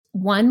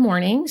one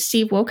morning,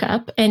 Steve woke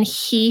up and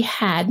he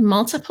had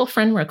multiple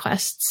friend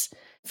requests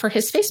for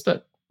his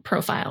Facebook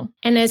profile.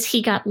 And as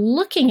he got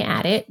looking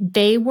at it,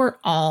 they were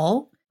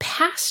all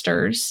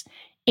pastors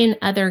in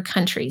other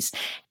countries.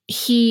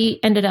 He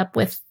ended up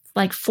with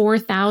like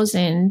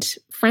 4,000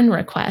 friend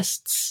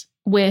requests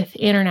with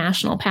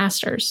international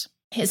pastors.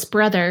 His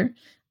brother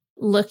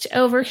looked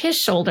over his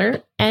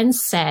shoulder and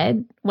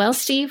said, "Well,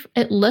 Steve,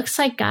 it looks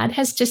like God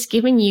has just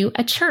given you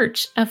a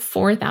church of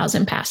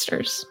 4,000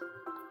 pastors.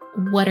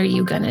 What are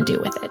you going to do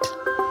with it?"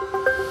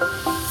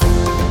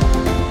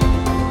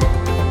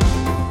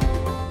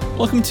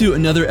 Welcome to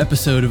another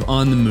episode of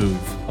On the Move,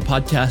 a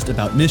podcast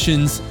about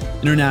missions,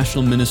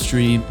 international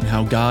ministry, and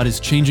how God is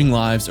changing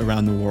lives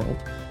around the world.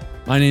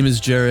 My name is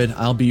Jared.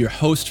 I'll be your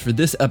host for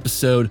this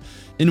episode,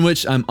 in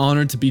which I'm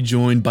honored to be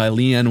joined by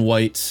Leanne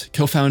White,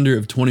 co-founder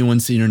of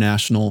 21C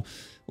International.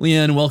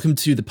 Leanne, welcome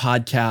to the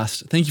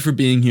podcast. Thank you for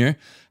being here.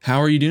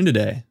 How are you doing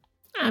today?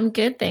 I'm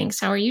good, thanks.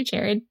 How are you,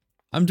 Jared?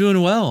 I'm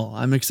doing well.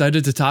 I'm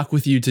excited to talk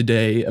with you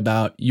today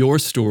about your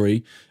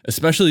story,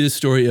 especially the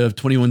story of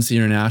 21C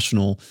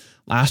International.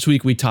 Last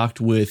week, we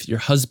talked with your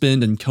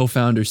husband and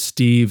co-founder,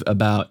 Steve,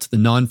 about the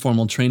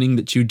non-formal training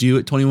that you do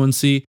at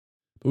 21C,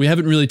 but we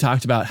haven't really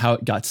talked about how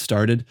it got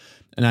started.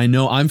 And I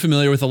know I'm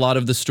familiar with a lot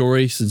of the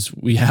story since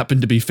we happen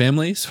to be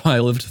family, so I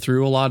lived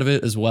through a lot of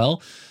it as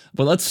well.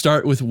 But let's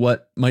start with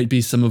what might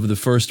be some of the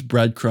first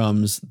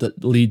breadcrumbs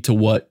that lead to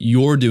what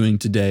you're doing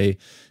today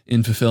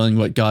in fulfilling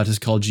what God has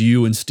called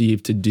you and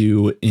Steve to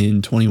do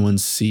in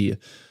 21C.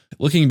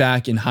 Looking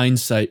back in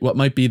hindsight, what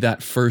might be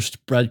that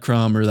first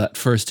breadcrumb or that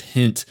first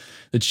hint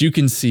that you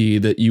can see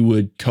that you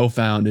would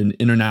co-found an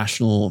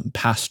international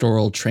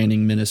pastoral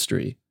training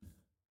ministry?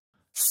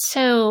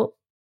 So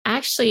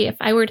actually, if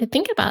I were to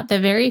think about the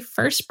very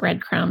first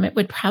breadcrumb, it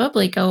would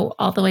probably go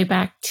all the way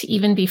back to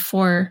even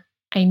before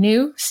I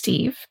knew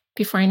Steve,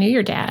 before I knew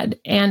your dad.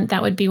 And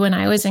that would be when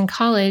I was in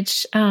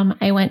college.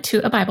 I went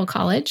to a Bible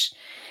college.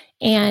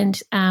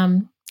 And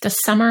the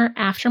summer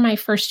after my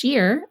first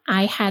year,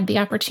 I had the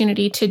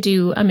opportunity to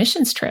do a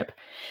missions trip.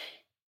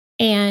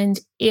 And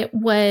it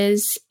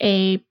was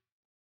a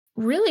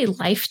really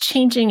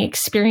life-changing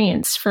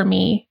experience for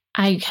me.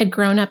 I had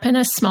grown up in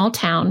a small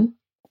town,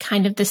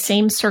 kind of the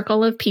same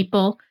circle of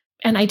people.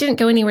 And I didn't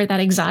go anywhere that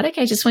exotic.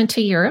 I just went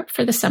to Europe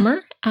for the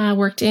summer,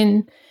 worked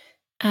in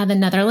the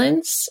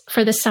Netherlands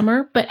for the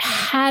summer, but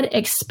had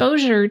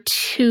exposure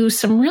to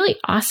some really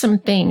awesome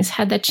things,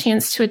 had the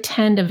chance to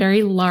attend a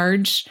very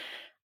large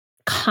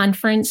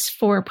conference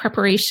for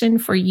preparation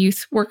for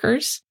youth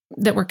workers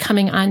that were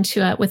coming onto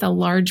it with a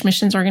large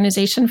missions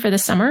organization for the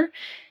summer.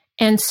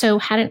 And so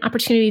had an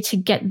opportunity to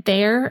get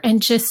there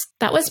and just,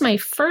 that was my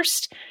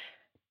first,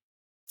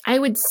 I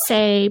would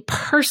say,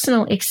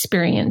 personal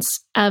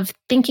experience of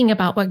thinking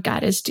about what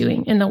God is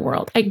doing in the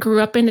world. I grew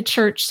up in a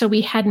church, so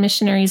we had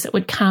missionaries that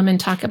would come and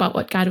talk about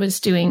what God was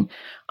doing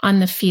on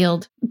the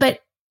field. But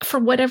for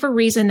whatever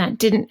reason, that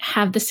didn't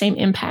have the same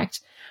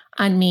impact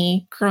on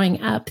me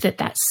growing up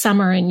that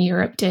summer in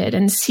Europe did,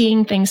 and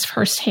seeing things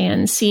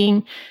firsthand,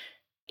 seeing,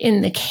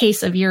 in the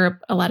case of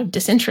Europe, a lot of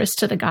disinterest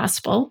to the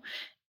gospel,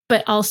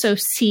 but also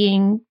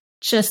seeing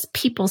just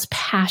people's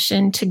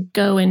passion to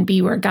go and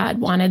be where God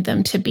wanted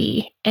them to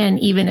be. And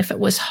even if it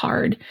was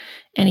hard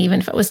and even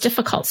if it was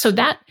difficult. So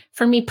that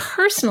for me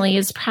personally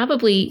is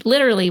probably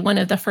literally one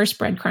of the first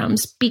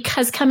breadcrumbs,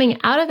 because coming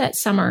out of that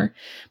summer,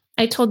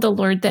 I told the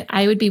Lord that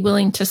I would be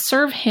willing to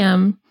serve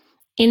him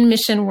in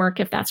mission work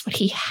if that's what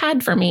he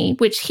had for me,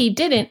 which he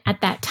didn't at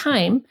that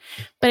time.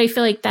 But I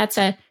feel like that's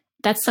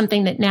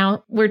something that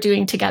now we're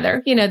doing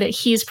together, that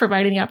he's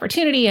providing the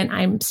opportunity and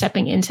I'm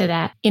stepping into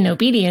that in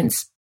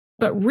obedience.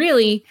 But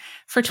really,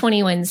 for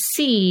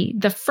 21C,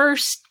 the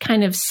first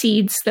kind of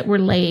seeds that were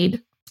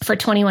laid for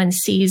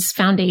 21C's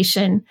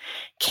foundation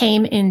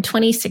came in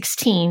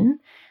 2016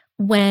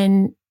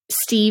 when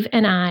Steve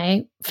and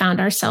I found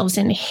ourselves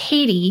in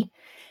Haiti,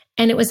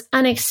 and it was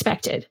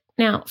unexpected.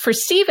 Now, for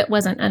Steve, it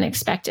wasn't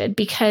unexpected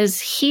because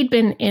he'd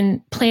been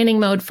in planning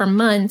mode for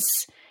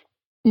months,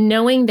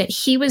 knowing that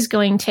he was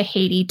going to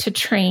Haiti to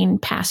train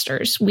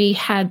pastors.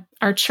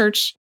 Our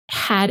church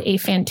had a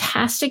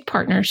fantastic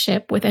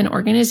partnership with an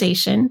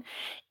organization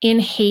in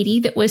Haiti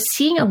that was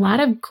seeing a lot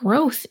of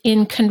growth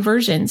in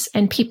conversions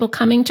and people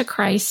coming to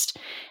Christ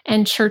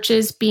and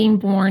churches being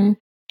born.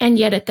 And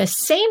yet at the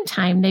same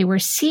time, they were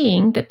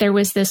seeing that there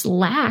was this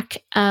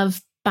lack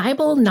of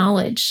Bible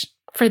knowledge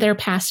for their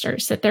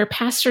pastors, that their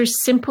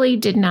pastors simply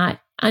did not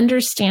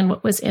understand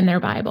what was in their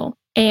Bible.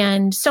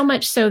 And so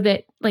much so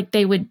that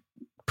they would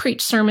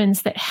preach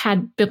sermons that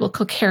had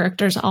biblical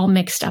characters all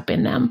mixed up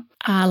in them.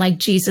 Like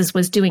Jesus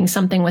was doing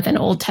something with an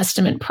Old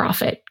Testament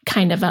prophet,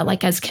 kind of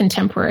like as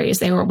contemporaries,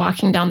 they were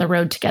walking down the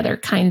road together,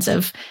 kinds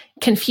of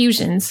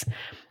confusions.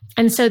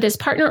 And so this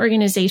partner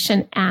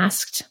organization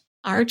asked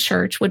our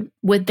church,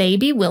 would they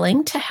be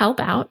willing to help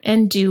out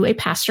and do a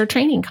pastor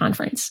training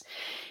conference?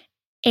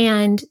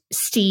 And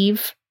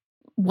Steve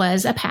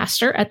was a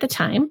pastor at the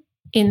time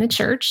in the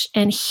church,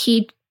 and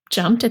he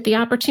jumped at the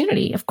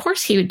opportunity. Of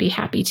course, he would be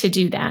happy to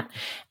do that.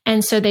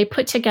 And so they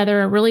put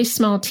together a really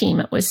small team.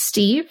 It was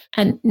Steve,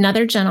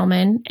 another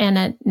gentleman,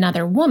 and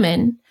another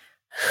woman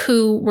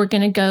who were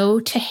going to go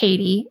to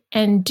Haiti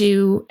and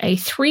do a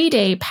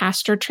 3-day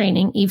pastor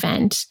training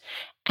event,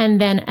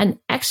 and then an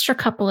extra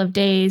couple of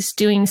days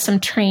doing some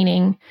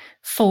training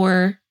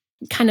for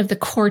kind of the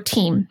core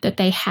team that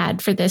they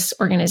had for this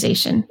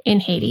organization in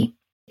Haiti.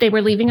 They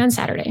were leaving on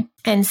Saturday,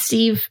 and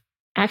Steve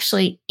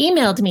actually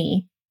emailed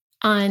me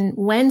on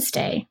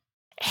Wednesday,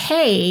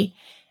 "Hey,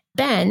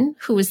 Ben,"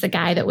 who was the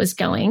guy that was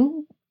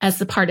going as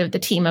the part of the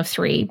team of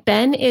 3,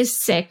 "Ben is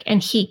sick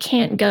and he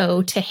can't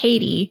go to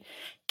Haiti.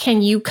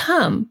 Can you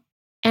come?"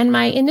 And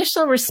my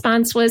initial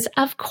response was,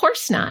 of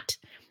course not,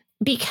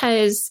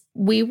 because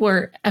we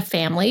were a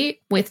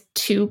family with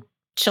 2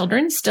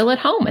 children still at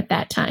home at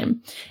that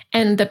time.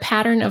 And the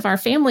pattern of our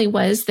family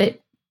was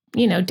that,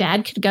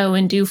 dad could go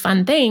and do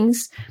fun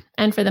things.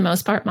 And for the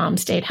most part, mom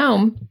stayed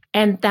home.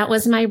 And that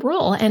was my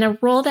role, and a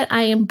role that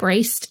I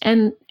embraced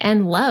and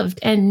loved,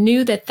 and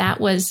knew that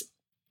that was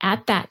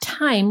at that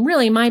time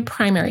really my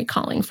primary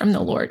calling from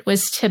the Lord,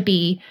 was to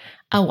be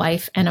a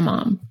wife and a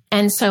mom.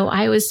 And so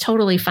I was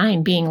totally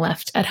fine being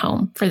left at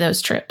home for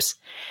those trips.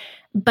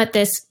 But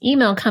this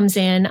email comes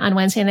in on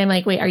Wednesday, and I'm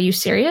like, wait, are you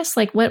serious?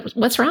 Like,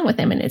 what's wrong with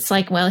him? And it's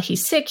like, well,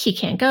 he's sick. He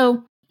can't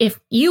go. If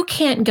you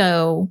can't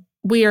go,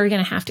 we are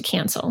going to have to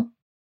cancel.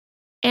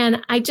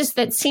 And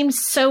that seemed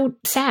so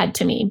sad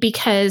to me,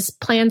 because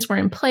plans were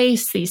in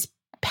place. These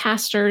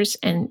pastors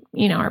and,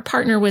 our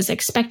partner was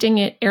expecting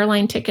it.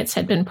 Airline tickets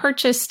had been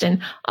purchased and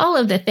all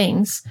of the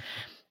things.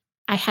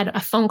 I had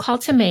a phone call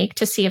to make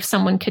to see if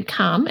someone could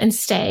come and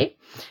stay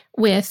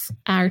with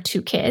our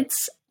 2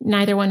 kids.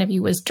 Neither one of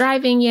you was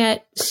driving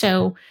yet.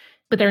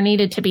 But there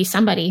needed to be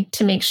somebody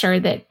to make sure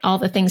that all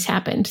the things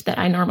happened that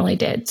I normally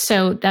did.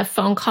 So that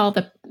phone call,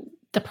 the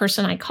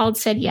person I called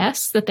said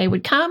yes, that they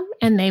would come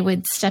and they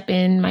would step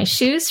in my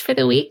shoes for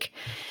the week.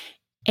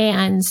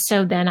 And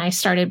so then I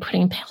started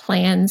putting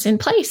plans in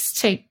place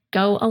to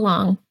go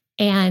along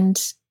and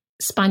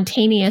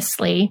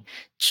spontaneously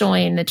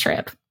join the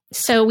trip.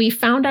 So we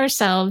found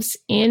ourselves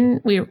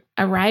we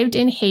arrived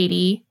in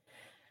Haiti.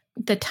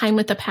 The time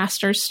with the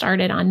pastors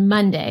started on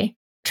Monday.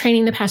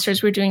 Training the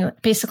pastors, we were doing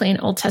basically an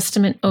Old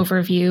Testament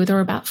overview. There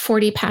were about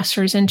 40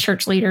 pastors and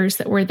church leaders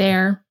that were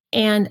there.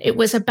 And it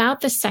was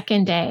about the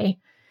second day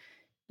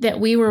that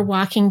we were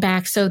walking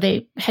back. So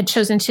they had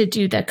chosen to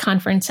do the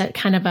conference at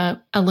kind of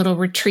a little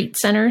retreat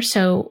center.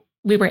 So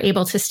we were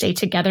able to stay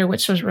together,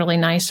 which was really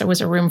nice. There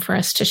was a room for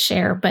us to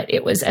share, but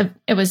it was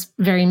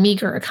very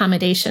meager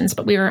accommodations.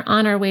 But we were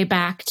on our way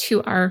back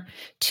to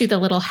the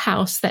little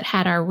house that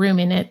had our room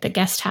in it, the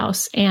guest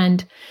house.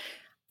 And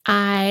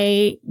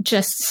I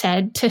just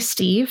said to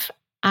Steve,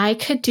 I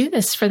could do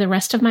this for the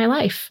rest of my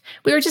life.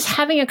 We were just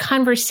having a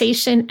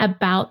conversation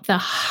about the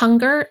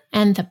hunger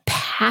and the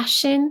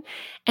passion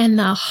and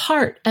the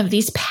heart of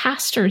these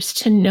pastors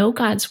to know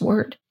God's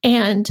word.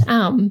 And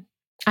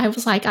I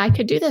was like, I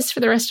could do this for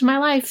the rest of my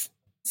life.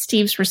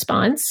 Steve's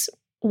response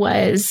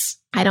was,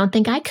 I don't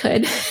think I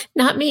could,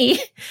 not me.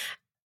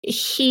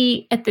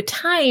 He, at the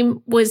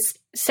time, was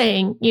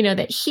saying,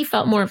 that he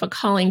felt more of a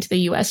calling to the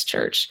U.S.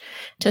 church,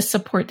 to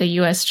support the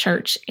U.S.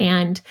 church,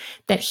 and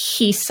that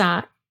he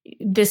saw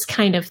this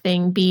kind of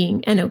thing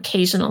being an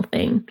occasional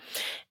thing.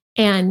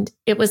 And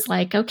it was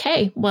like,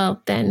 okay,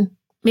 well, then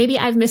maybe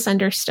I've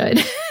misunderstood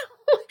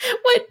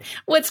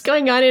what's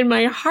going on in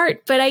my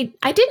heart. But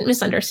I didn't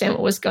misunderstand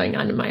what was going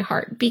on in my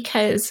heart,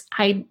 because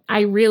I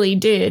really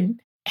did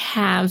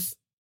have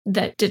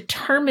the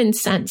determined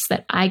sense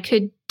that I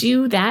could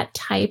do that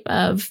type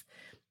of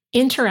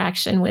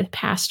interaction with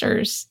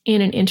pastors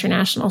in an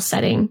international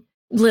setting,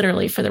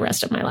 literally for the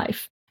rest of my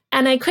life.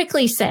 And I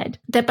quickly said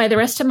that by the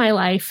rest of my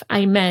life,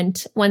 I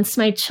meant once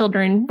my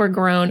children were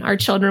grown, our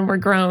children were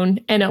grown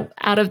and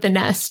out of the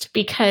nest,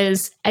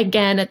 because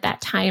again, at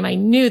that time, I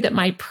knew that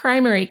my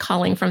primary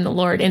calling from the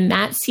Lord in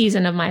that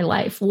season of my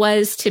life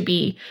was to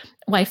be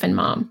wife and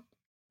mom.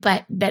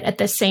 But that at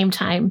the same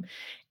time,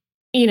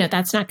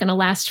 that's not going to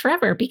last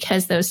forever,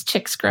 because those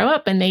chicks grow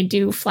up and they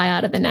do fly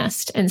out of the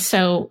nest. And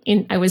so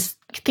I was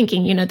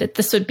thinking, that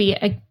this would be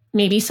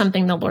maybe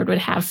something the Lord would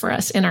have for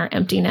us in our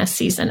empty nest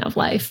season of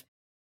life.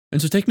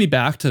 And so take me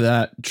back to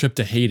that trip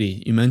to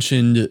Haiti. You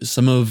mentioned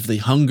some of the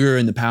hunger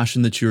and the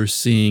passion that you were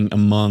seeing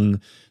among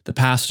the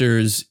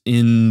pastors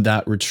in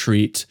that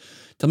retreat.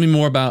 Tell me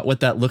more about what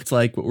that looked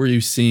like. What were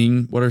you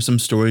seeing? What are some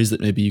stories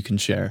that maybe you can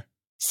share?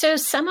 So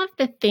some of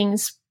the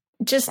things,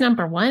 just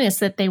number one, is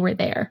that they were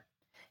there.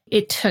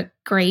 It took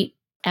great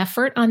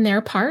effort on their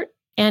part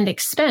and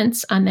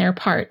expense on their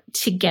part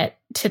to get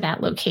to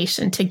that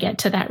location, to get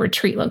to that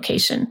retreat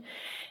location.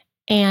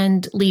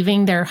 And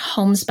leaving their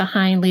homes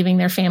behind, leaving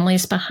their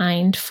families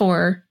behind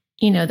for,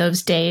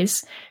 those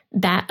days,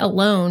 that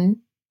alone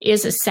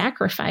is a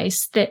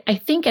sacrifice that I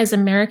think as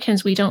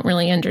Americans, we don't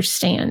really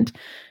understand,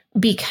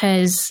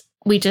 because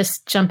we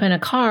just jump in a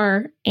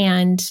car,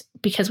 and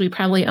because we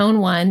probably own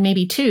one,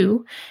 maybe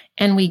 2,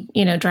 and we,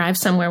 drive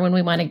somewhere when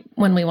we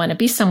want to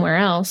be somewhere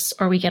else,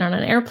 or we get on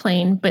an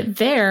airplane. But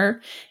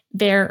there,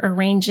 they're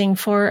arranging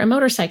for a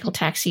motorcycle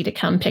taxi to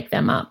come pick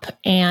them up.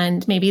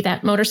 And maybe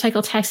that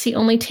motorcycle taxi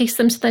only takes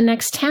them to the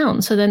next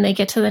town. So then they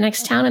get to the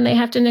next town and they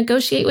have to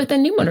negotiate with a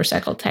new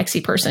motorcycle taxi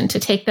person to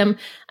take them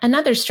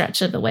another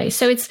stretch of the way.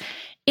 So it's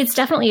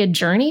definitely a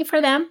journey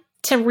for them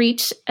to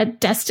reach a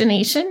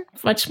destination,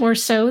 much more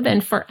so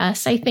than for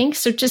us, I think.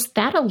 So just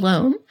that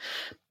alone,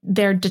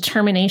 their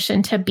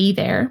determination to be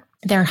there,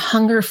 their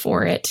hunger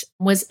for it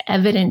was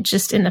evident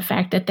just in the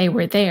fact that they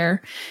were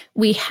there.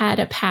 We had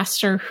a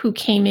pastor who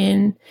came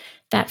in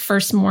that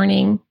first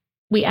morning.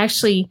 We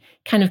actually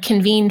kind of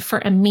convened for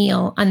a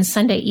meal on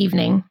Sunday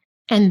evening,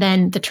 and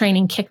then the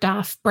training kicked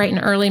off bright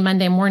and early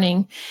Monday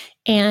morning.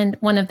 And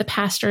one of the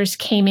pastors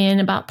came in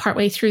about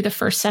partway through the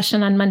first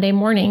session on Monday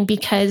morning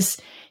because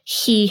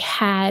he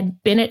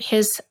had been at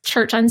his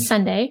church on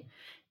Sunday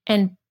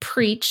and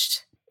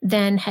preached,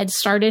 then had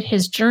started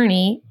his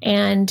journey,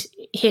 and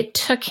it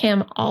took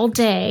him all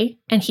day,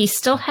 and he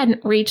still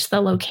hadn't reached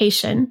the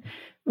location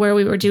where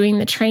we were doing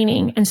the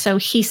training. And so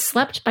he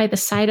slept by the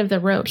side of the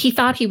road. He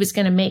thought he was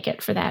going to make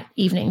it for that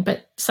evening,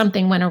 but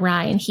something went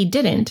awry and he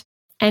didn't.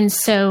 And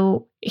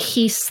so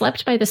he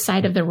slept by the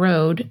side of the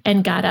road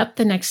and got up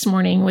the next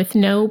morning with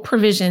no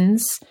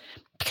provisions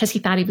because he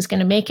thought he was going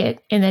to make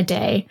it in the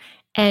day,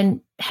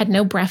 and had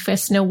no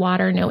breakfast, no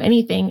water, no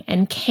anything,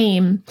 and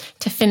came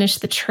to finish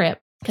the trip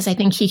because I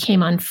think he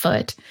came on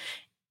foot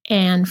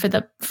and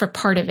for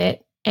part of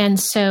it. And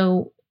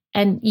so,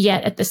 and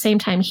yet at the same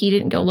time, he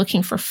didn't go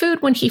looking for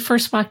food when he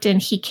first walked in.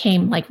 He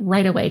came like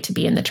right away to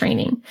be in the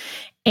training.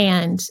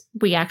 And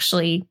we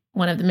actually,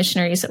 one of the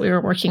missionaries that we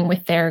were working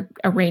with there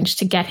arranged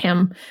to get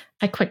him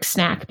a quick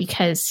snack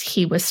because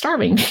he was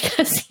starving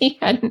because he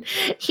hadn't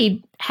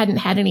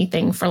had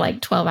anything for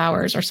like 12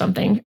 hours or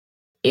something.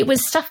 It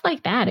was stuff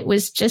like that. It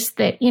was just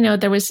that, you know,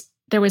 there was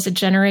a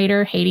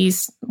generator.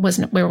 Hades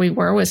wasn't where we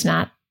were, was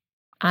not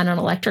on an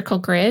electrical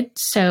grid.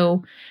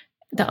 So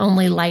the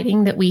only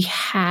lighting that we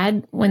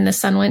had when the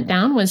sun went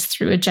down was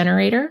through a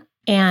generator,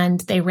 and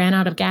they ran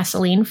out of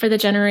gasoline for the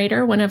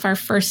generator one of our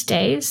first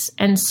days.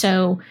 And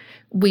so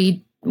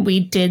we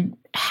did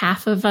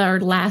half of our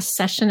last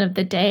session of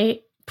the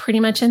day pretty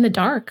much in the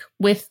dark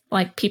with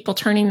like people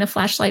turning the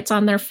flashlights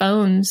on their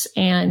phones.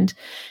 And,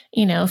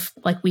 you know,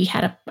 like we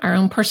had our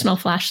own personal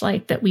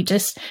flashlight that we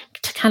just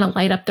to kind of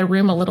light up the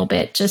room a little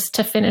bit just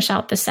to finish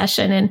out the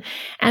session.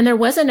 And there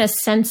wasn't a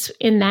sense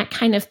in that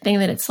kind of thing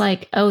that it's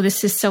like, oh,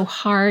 this is so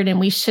hard and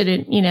we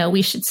shouldn't, you know,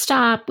 we should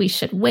stop, we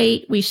should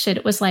wait,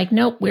 it was like,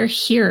 nope, we're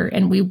here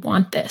and we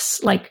want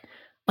this. Like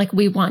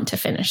we want to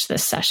finish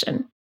this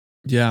session.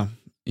 Yeah.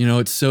 You know,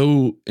 it's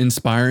so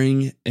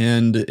inspiring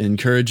and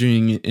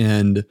encouraging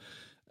and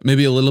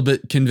maybe a little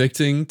bit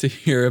convicting to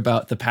hear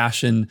about the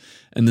passion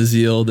and the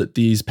zeal that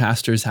these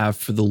pastors have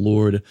for the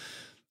Lord.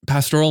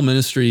 Pastoral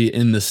ministry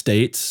in the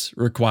States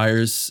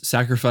requires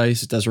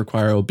sacrifice. It does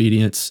require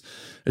obedience.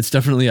 It's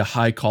definitely a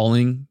high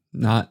calling.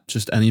 Not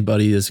just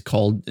anybody is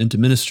called into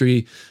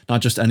ministry.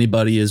 Not just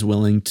anybody is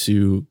willing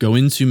to go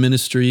into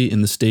ministry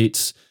in the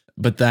States.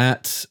 But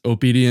that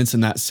obedience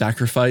and that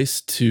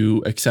sacrifice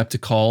to accept a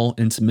call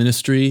into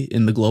ministry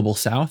in the global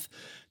South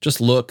just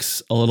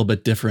looks a little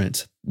bit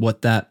different.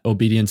 What that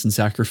obedience and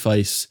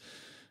sacrifice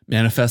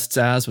manifests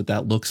as, what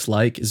that looks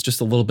like, is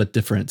just a little bit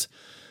different.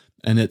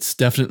 And it's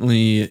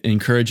definitely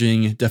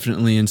encouraging,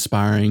 definitely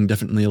inspiring,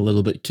 definitely a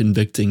little bit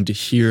convicting to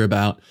hear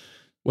about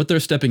what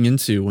they're stepping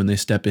into when they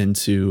step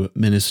into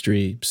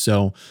ministry.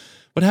 So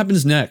what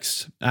happens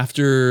next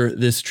after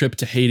this trip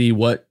to Haiti?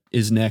 What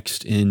is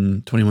next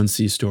in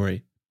 21C's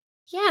story?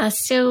 Yeah,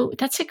 so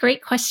that's a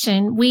great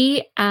question.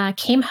 We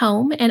came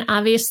home, and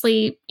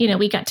obviously, you know,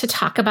 we got to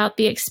talk about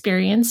the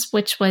experience,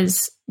 which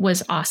was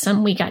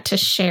awesome. We got to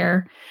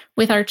share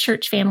with our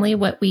church family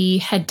what we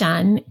had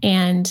done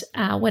and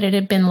what it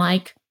had been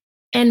like.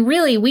 And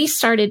really, we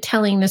started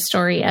telling the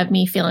story of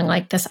me feeling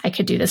like this, I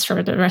could do this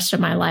for the rest of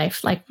my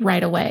life, like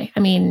right away.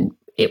 I mean,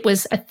 it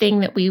was a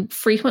thing that we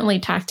frequently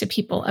talked to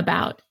people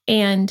about.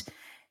 And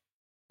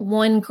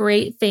one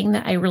great thing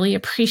that I really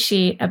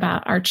appreciate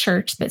about our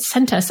church that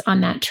sent us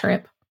on that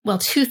trip, well,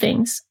 two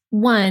things.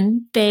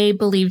 One, they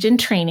believed in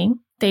training.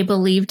 They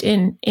believed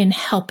in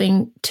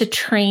helping to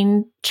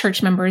train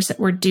church members that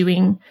were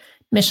doing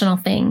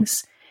missional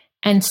things.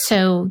 And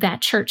so that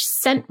church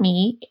sent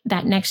me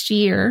that next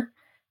year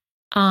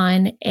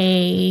on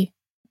a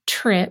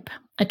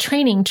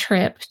training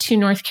trip to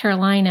North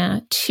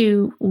Carolina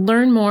to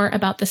learn more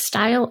about the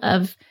style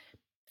of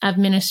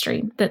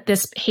ministry that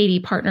this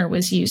Haiti partner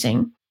was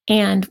using.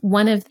 And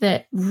one of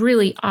the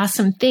really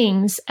awesome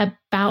things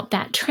about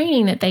that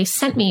training that they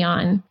sent me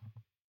on,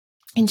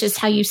 and just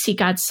how you see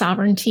God's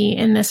sovereignty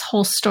in this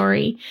whole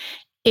story,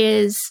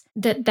 is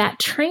that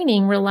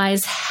training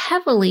relies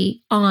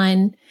heavily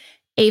on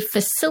a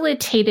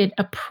facilitated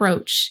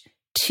approach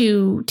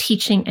to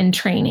teaching and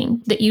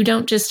training. That you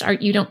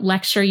don't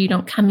lecture, you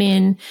don't come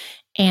in,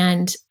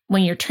 and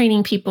when you're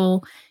training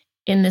people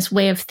in this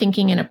way of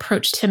thinking and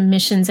approach to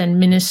missions and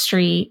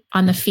ministry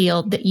on the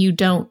field, that you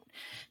don't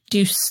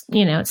do,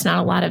 it's not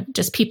a lot of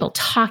just people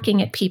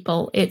talking at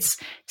people. It's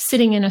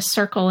sitting in a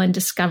circle and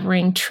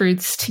discovering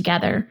truths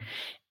together.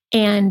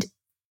 And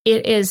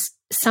it is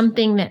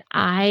something that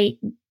I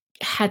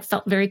had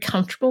felt very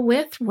comfortable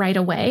with right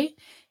away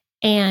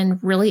and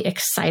really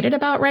excited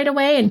about right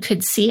away, and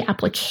could see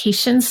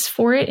applications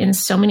for it in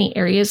so many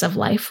areas of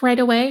life right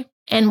away.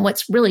 And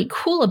what's really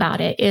cool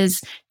about it is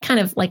kind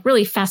of like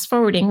really fast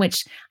forwarding,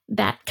 which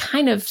that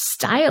kind of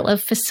style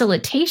of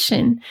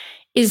facilitation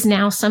is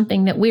now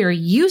something that we are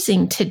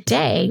using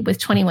today with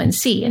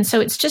 21C. And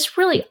so it's just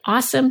really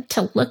awesome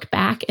to look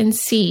back and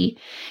see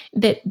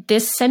that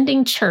this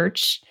sending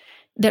church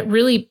that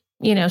really,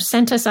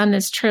 sent us on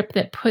this trip,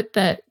 that put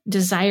the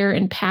desire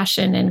and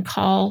passion and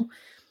call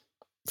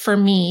for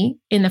me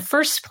in the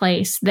first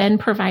place, then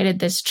provided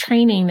this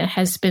training that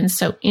has been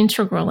so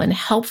integral and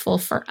helpful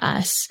for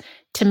us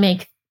to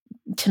make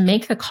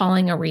the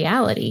calling a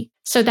reality.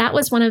 So that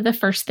was one of the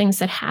first things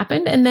that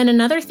happened. And then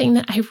another thing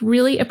that I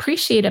really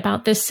appreciate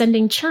about this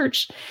sending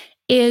church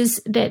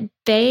is that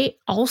they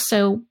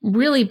also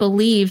really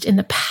believed in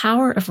the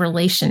power of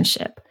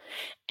relationship.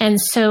 And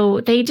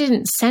so they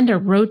didn't send a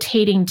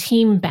rotating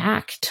team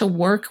back to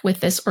work with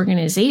this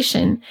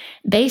organization.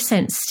 They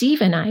sent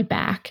Steve and I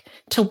back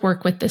to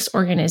work with this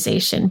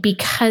organization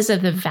because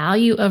of the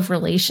value of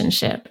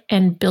relationship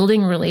and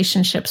building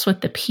relationships with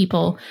the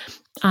people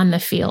on the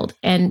field,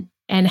 and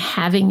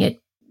having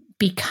it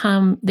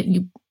become that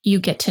you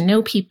get to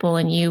know people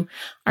and you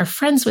are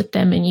friends with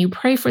them and you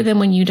pray for them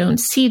when you don't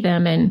see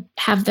them and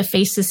have the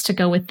faces to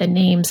go with the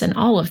names and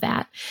all of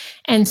that.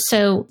 And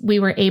so we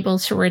were able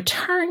to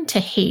return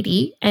to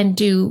Haiti and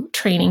do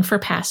training for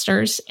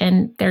pastors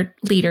and their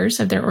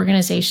leaders of their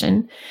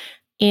organization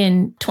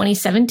in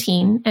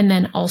 2017, and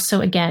then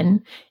also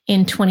again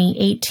in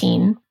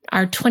 2018.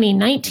 Our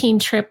 2019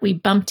 trip, we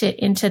bumped it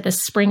into the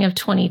spring of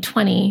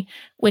 2020,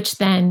 which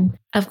then,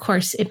 of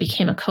course, it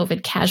became a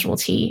COVID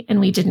casualty and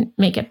we didn't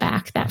make it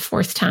back that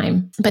fourth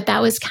time. But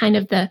that was kind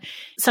of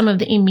some of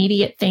the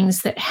immediate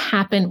things that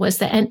happened was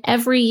that, and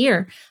every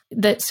year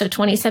so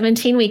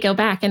 2017, we go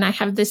back and I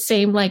have this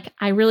same,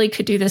 I really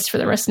could do this for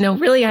the rest. No,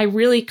 really, I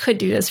really could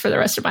do this for the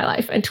rest of my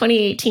life. And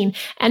 2018,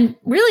 and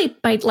really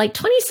by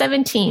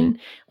 2017,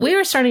 we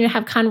were starting to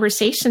have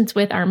conversations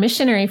with our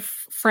missionary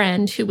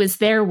friend who was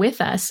there with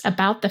us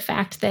about the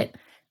fact that,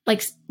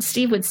 like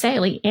Steve would say,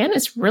 Leanne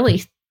is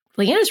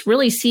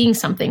really seeing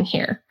something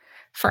here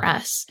for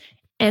us.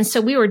 And so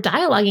we were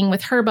dialoguing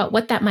with her about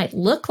what that might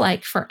look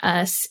like for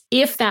us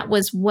if that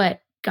was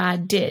what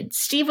God did.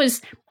 Steve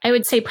was, I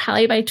would say,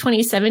 probably by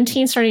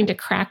 2017 starting to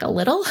crack a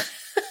little,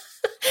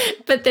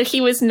 but that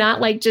he was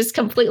not just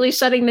completely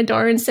shutting the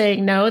door and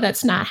saying, no,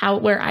 that's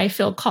not where I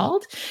feel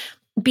called.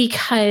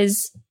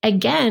 Because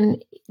again,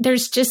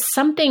 there's just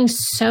something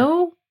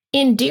so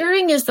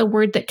endearing is the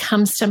word that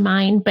comes to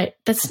mind, but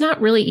that's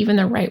not really even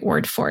the right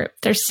word for it.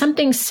 There's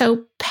something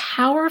so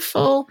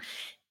powerful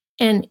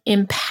and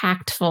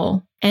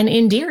impactful and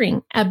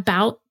endearing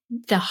about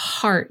the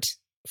heart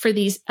for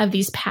these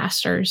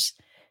pastors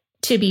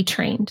to be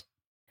trained.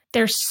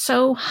 They're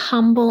so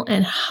humble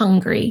and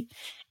hungry,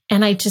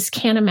 and I just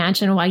can't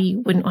imagine why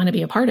you wouldn't want to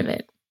be a part of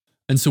it.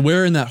 And so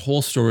where in that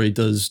whole story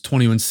does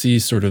 21C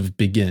sort of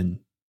begin?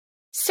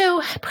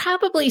 So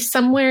probably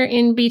somewhere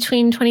in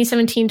between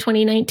 2017,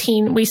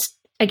 2019,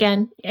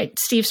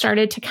 Steve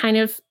started to kind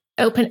of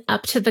open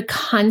up to the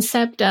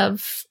concept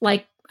of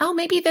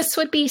maybe this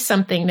would be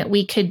something that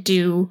we could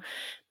do.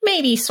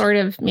 Maybe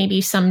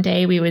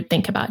someday we would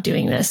think about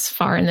doing this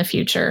far in the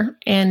future,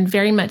 and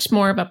very much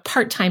more of a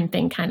part-time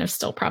thing, kind of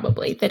still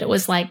probably that it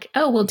was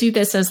we'll do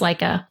this as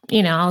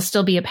I'll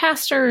still be a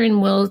pastor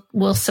and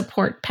we'll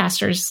support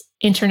pastors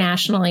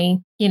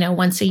internationally,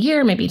 once a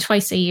year, maybe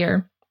twice a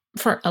year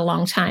for a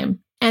long time.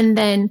 And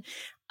then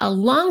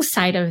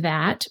alongside of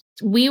that,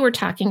 we were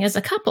talking as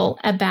a couple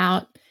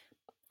about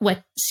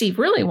what Steve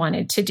really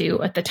wanted to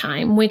do at the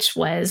time, which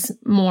was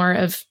more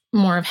of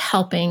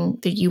helping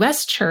the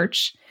U.S.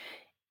 church.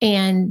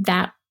 And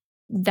that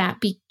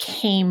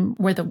became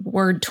where the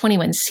word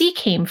 21C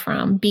came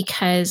from,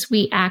 because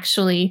we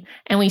actually,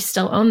 and we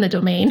still own the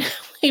domain,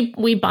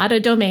 we bought a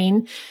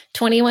domain,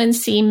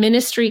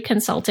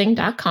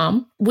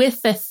 21cministryconsulting.com,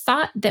 with the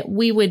thought that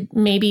we would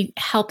maybe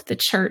help the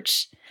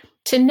church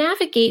to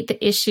navigate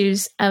the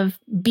issues of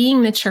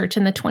being the church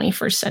in the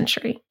 21st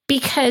century.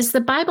 Because the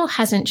Bible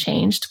hasn't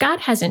changed, God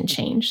hasn't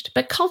changed,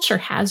 but culture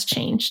has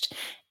changed.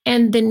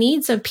 And the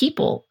needs of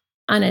people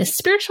on a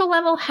spiritual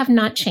level have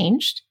not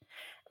changed,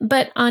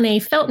 but on a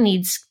felt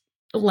needs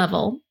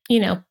level,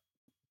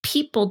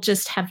 people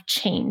just have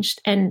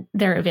changed and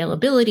their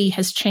availability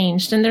has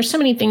changed. And there's so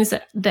many things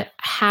that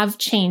have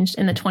changed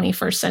in the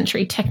 21st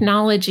century.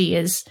 Technology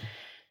is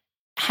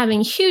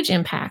having huge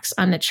impacts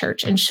on the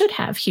church and should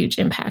have huge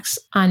impacts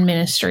on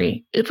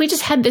ministry. We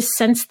just had this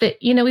sense that,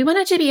 we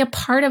wanted to be a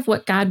part of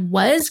what God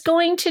was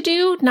going to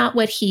do, not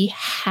what he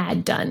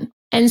had done.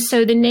 And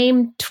so the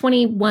name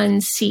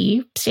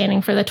 21C,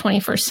 standing for the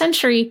 21st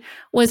century,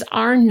 was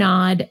our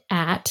nod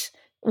at,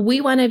 we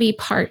want to be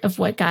part of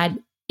what God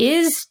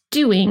is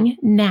doing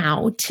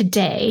now,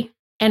 today,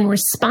 and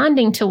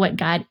responding to what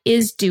God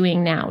is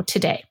doing now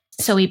today.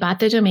 So we bought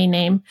the domain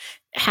name,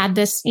 had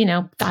this,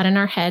 thought in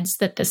our heads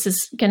that this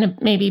is going to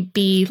maybe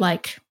be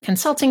like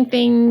consulting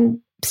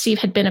thing. Steve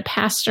had been a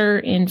pastor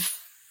in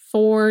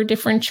 4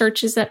 different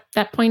churches at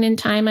that point in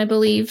time, I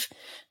believe,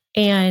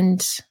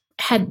 and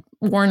had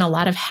worn a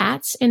lot of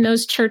hats in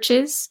those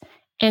churches.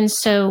 And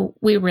so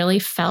we really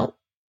felt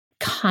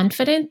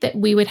confident that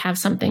we would have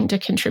something to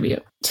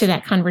contribute to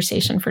that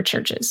conversation for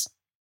churches.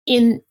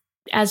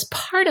 As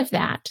part of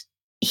that,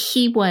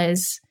 he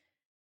was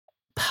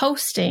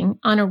posting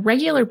on a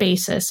regular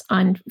basis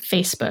on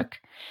Facebook.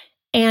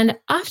 And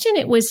often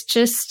it was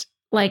just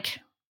like,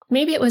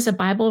 maybe it was a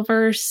Bible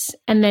verse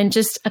and then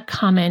just a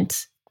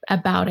comment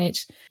about it.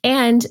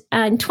 And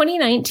in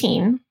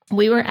 2019,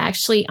 we were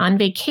actually on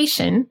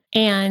vacation.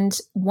 And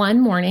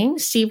one morning,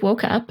 Steve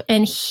woke up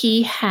and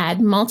he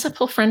had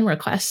multiple friend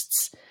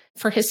requests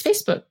for his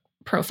Facebook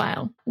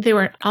profile. They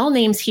were all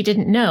names he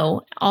didn't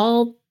know,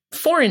 all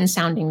foreign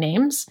sounding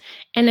names.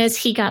 And as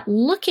he got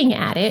looking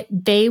at it,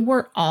 they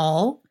were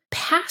all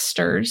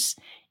pastors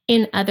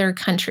in other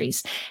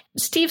countries.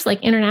 Steve's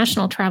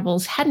international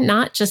travels had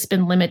not just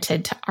been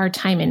limited to our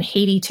time in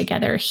Haiti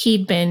together.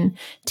 He'd been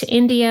to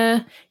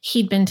India,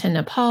 he'd been to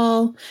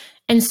Nepal.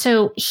 And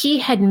so he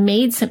had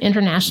made some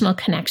international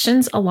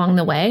connections along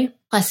the way.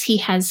 Plus he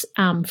has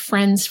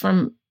friends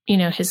from,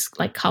 his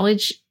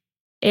college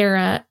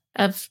era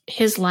of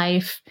his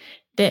life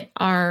that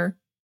are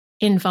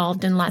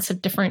involved in lots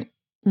of different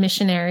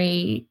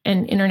missionary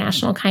and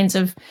international kinds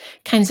of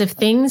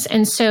things.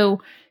 And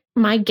so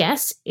my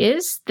guess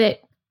is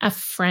that a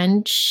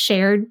friend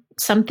shared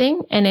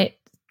something and it,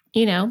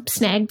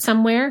 snagged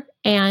somewhere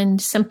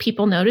and some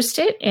people noticed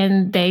it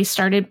and they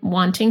started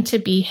wanting to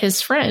be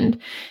his friend.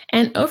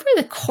 And over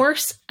the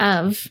course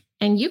of,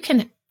 and you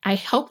can, I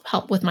hope,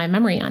 help with my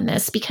memory on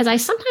this, because I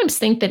sometimes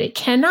think that it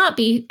cannot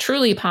be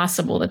truly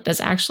possible that this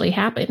actually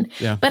happened.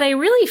 Yeah. But I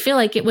really feel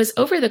like it was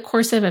over the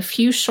course of a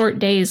few short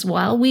days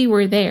while we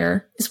were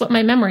there, is what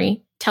my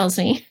memory tells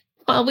me,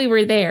 while we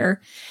were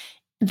there,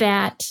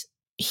 that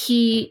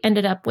he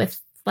ended up with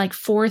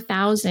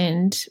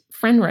 4,000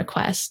 friend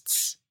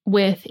requests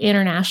with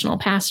international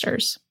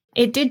pastors.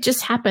 It did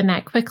just happen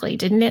that quickly,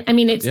 didn't it? I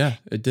mean, it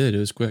did. It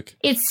was quick.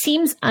 It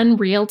seems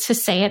unreal to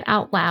say it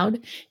out loud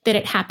that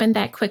it happened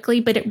that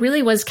quickly, but it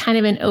really was kind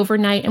of an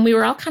overnight. And we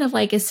were all kind of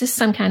like, is this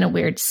some kind of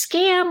weird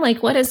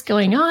scam? What is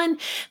going on?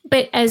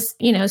 But as,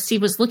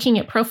 Steve was looking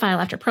at profile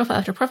after profile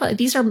after profile,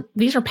 these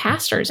are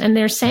pastors and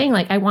they're saying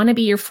I want to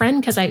be your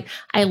friend because I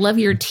love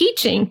your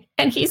teaching.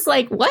 And he's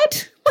like,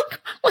 what?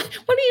 What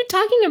are you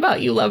talking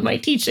about? You love my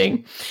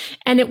teaching.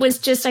 And it was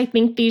just, I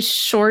think, these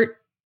short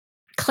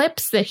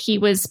clips that he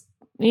was,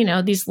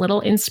 these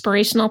little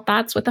inspirational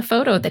thoughts with a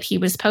photo that he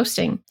was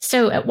posting.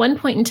 So at one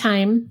point in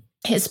time,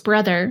 his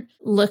brother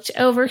looked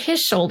over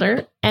his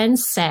shoulder and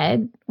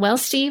said, well,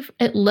 Steve,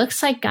 it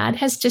looks like God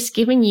has just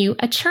given you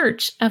a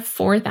church of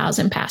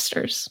 4,000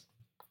 pastors.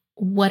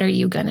 What are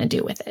you going to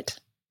do with it?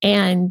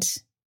 And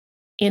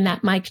in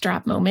that mic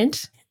drop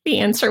moment, the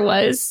answer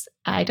was,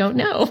 I don't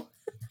know.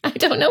 I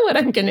don't know what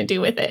I'm going to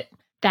do with it.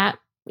 That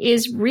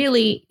is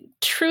really,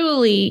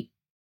 truly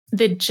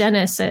the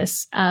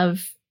genesis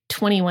of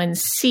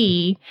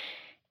 21C,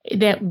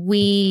 that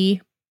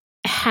we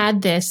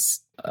had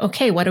this,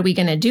 okay, what are we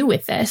going to do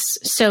with this?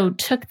 So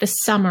took the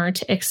summer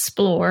to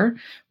explore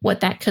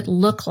what that could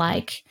look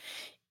like.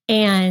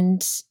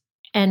 And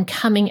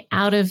coming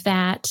out of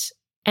that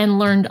and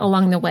learned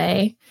along the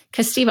way,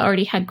 because Steve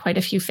already had quite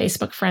a few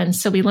Facebook friends.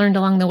 So we learned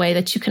along the way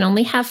that you can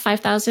only have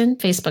 5,000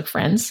 Facebook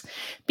friends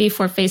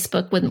before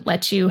Facebook wouldn't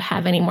let you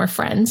have any more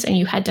friends. And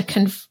you had to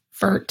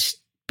convert,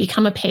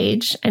 become a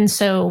page. And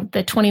so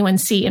the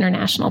 21C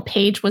International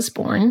page was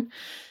born.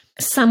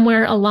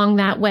 Somewhere along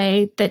that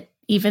way, that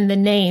even the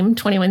name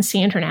 21C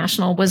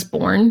International was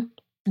born,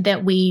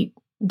 that we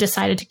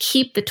decided to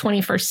keep the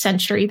 21st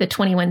century, the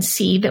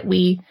 21C, that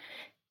we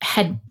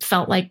had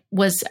felt like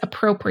was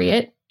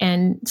appropriate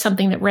and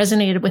something that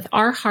resonated with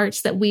our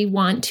hearts, that we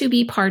want to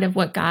be part of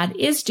what God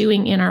is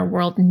doing in our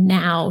world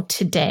now,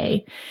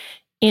 today,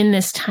 in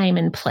this time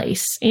and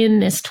place, in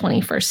this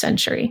 21st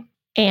century.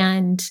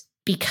 And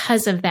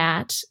because of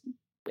that,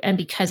 and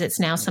because it's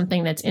now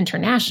something that's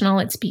international,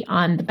 it's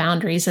beyond the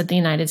boundaries of the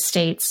United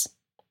States,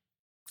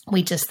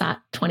 we just thought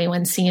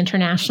 21C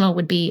International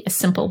would be a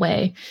simple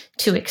way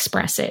to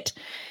express it.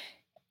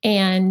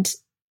 And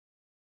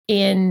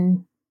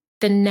in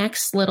the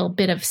next little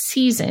bit of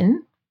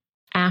season,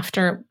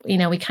 after,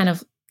 we kind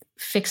of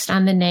fixed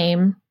on the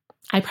name,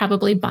 I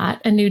probably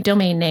bought a new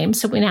domain name.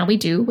 So we have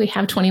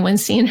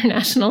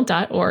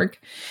 21cinternational.org.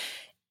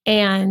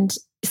 And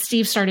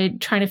Steve started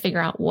trying to figure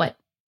out what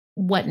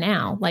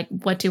now?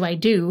 What do I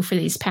do for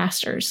these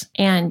pastors?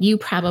 And you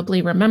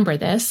probably remember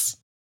this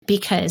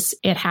because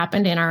it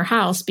happened in our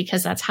house,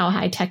 because that's how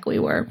high tech we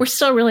were. We're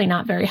still really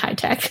not very high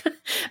tech,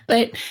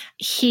 but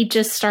he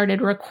just started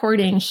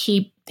recording.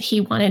 He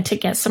wanted to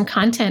get some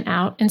content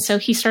out. And so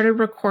he started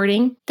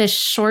recording this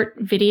short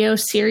video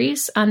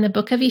series on the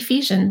book of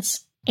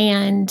Ephesians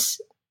and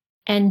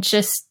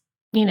just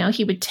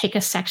he would take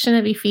a section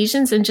of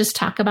Ephesians and just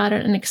talk about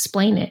it and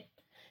explain it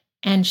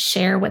and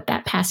share what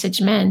that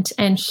passage meant.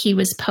 And he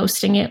was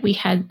posting it. We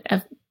had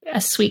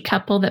a sweet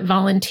couple that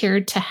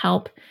volunteered to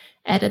help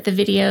edit the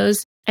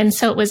videos. And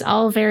so it was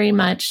all very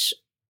much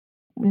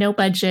no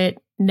budget,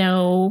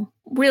 no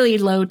really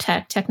low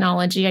tech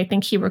technology. I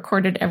think he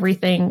recorded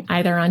everything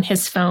either on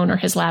his phone or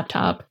his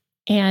laptop.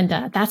 And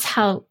that's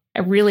how I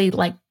really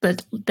like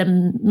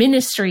the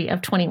ministry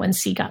of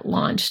 21C got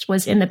launched,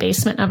 was in the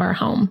basement of our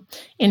home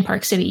in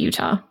Park City,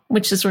 Utah,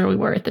 which is where we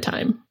were at the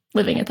time,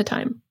 living at the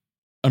time.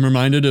 I'm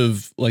reminded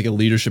of like a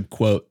leadership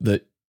quote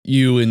that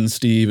you and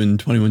Steve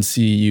and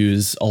 21C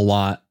use a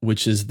lot,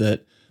 which is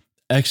that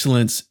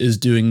excellence is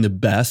doing the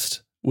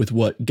best with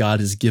what God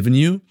has given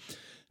you.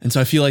 And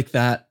so I feel like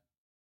that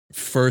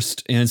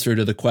first answer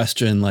to the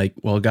question, like,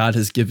 well, God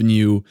has given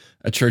you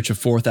a church of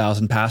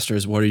 4,000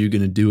 pastors. What are you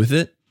going to do with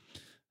it?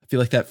 I feel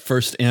like that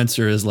first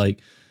answer is like,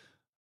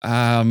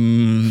 I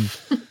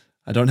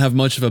don't have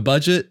much of a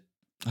budget.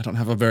 I don't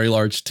have a very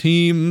large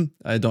team.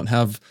 I don't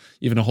have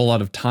even a whole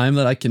lot of time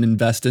that I can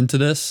invest into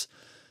this.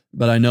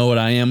 But I know what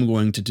I am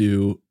going to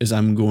do is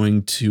I'm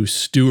going to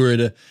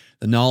steward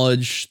the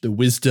knowledge, the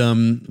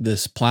wisdom,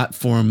 this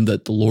platform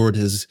that the Lord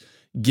has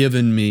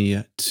given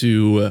me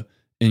to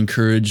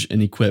encourage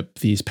and equip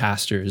these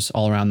pastors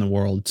all around the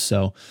world.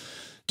 So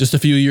just a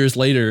few years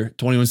later,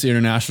 21C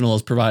International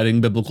is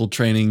providing biblical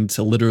training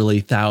to literally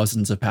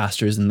thousands of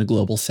pastors in the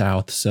global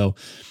South. So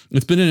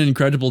it's been an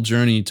incredible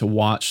journey to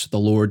watch the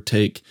Lord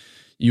take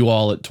you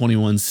all at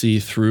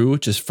 21C through,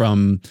 just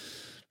from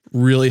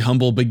really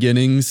humble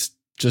beginnings,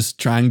 just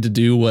trying to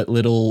do what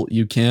little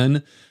you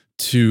can,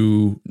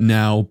 to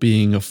now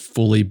being a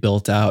fully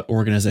built out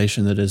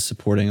organization that is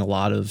supporting a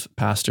lot of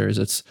pastors.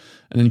 It's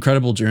an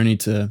incredible journey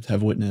to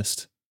have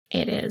witnessed.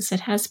 It is.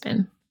 It has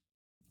been.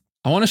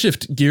 I want to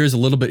shift gears a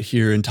little bit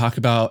here and talk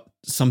about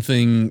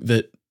something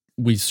that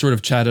we sort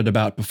of chatted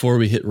about before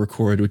we hit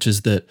record, which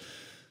is that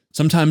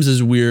sometimes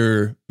as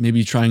we're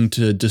maybe trying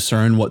to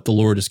discern what the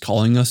Lord is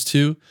calling us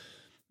to,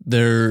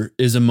 there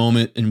is a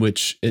moment in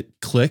which it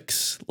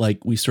clicks,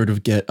 like we sort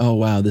of get, oh,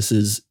 wow, this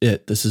is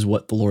it. This is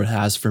what the Lord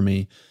has for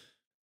me.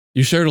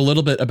 You shared a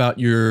little bit about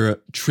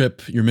your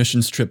trip, your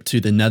missions trip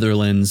to the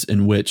Netherlands,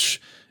 in which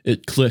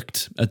it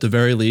clicked at the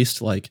very least.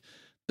 Like,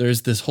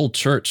 there's this whole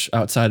church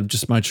outside of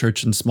just my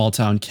church in small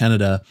town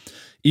Canada.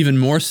 Even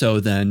more so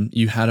than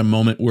you had a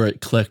moment where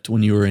it clicked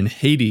when you were in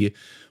Haiti,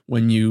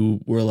 when you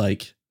were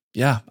like,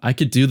 yeah, I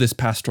could do this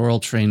pastoral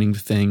training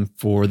thing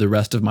for the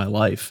rest of my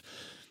life.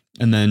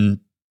 And then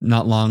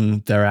not long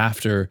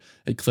thereafter,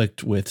 it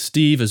clicked with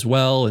Steve as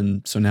well.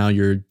 And so now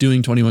you're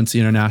doing 21C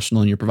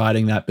International and you're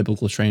providing that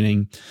biblical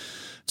training.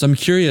 So I'm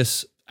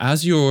curious,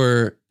 as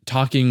you're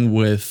talking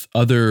with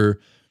other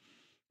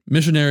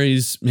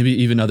missionaries, maybe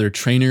even other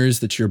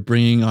trainers that you're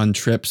bringing on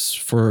trips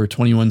for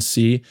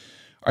 21C,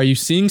 are you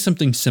seeing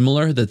something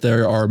similar, that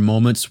there are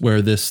moments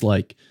where this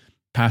like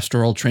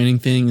pastoral training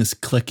thing is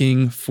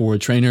clicking for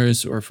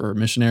trainers or for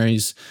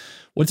missionaries?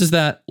 What does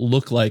that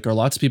look like? Are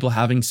lots of people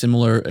having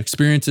similar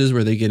experiences?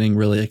 Were they getting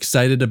really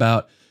excited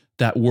about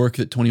that work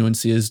that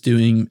 21C is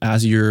doing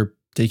as you're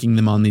taking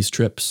them on these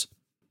trips?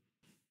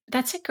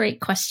 That's a great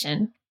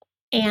question.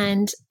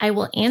 And I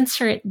will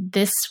answer it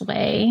this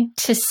way,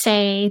 to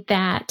say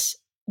that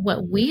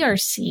what we are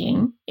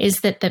seeing is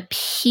that the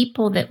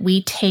people that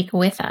we take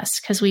with us,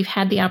 because we've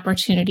had the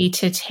opportunity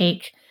to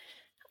take,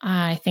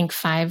 I think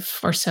 5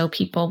 or so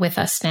people with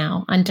us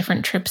now on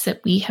different trips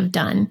that we have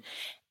done.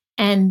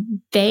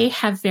 And they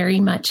have very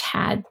much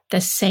had the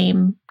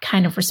same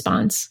kind of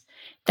response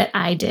that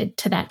I did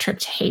to that trip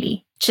to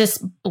Haiti,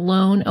 just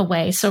blown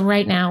away. So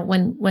right now,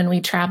 when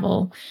we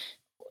travel,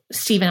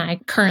 Steve and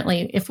I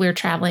currently, if we're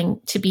traveling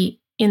to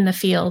be in the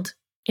field,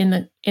 in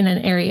an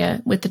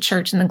area with the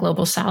church in the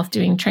global South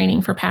doing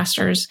training for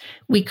pastors,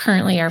 we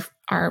currently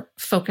are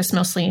focused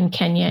mostly in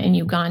Kenya and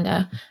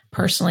Uganda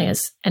personally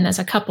as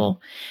a couple.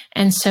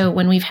 And so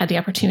when we've had the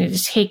opportunity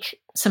to take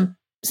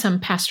some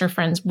pastor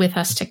friends with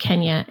us to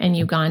Kenya and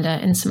Uganda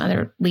and some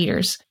other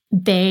leaders,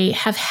 they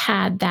have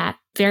had that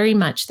very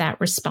much that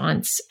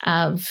response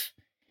of,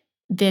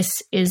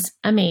 this is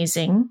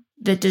amazing.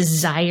 The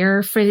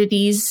desire for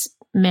these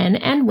men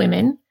and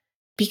women,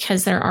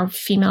 because there are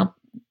female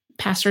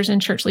pastors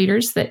and church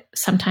leaders that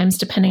sometimes,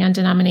 depending on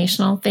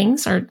denominational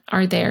things,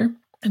 are there,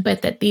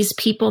 but that these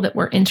people that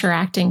we're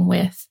interacting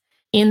with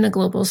in the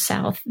global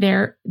South,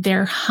 their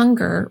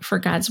hunger for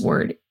God's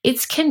word,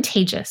 it's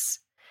contagious.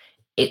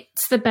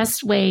 It's the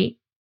best way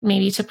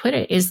maybe to put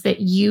it, is that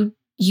you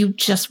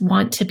just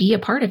want to be a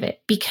part of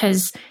it,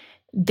 because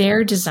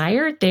their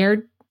desire,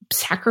 their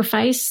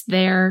sacrifice,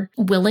 their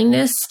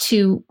willingness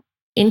to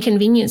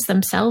inconvenience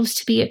themselves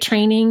to be at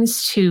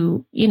trainings,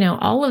 to,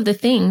 all of the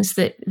things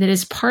that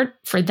is part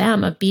for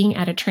them of being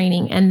at a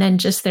training, and then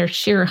just their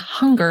sheer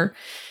hunger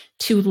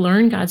to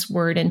learn God's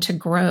word and to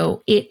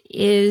grow. It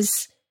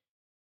is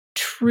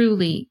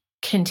truly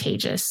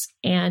contagious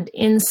and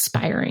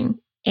inspiring.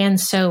 And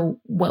so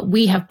what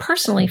we have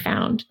personally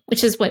found,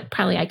 which is what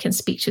probably I can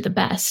speak to the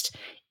best,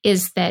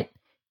 is that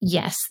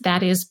yes,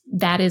 that is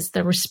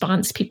the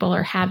response people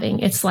are having.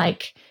 It's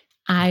like,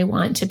 I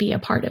want to be a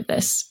part of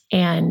this.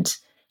 And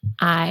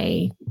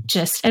I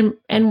just, and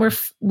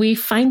we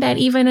find that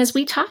even as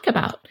we talk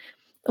about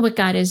what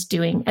God is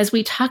doing, as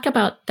we talk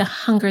about the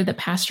hunger that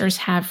pastors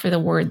have for the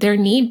word, their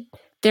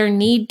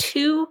need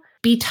to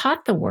be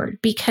taught the word,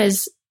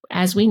 because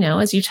as we know,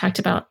 as you talked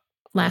about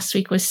last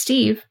week with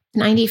Steve,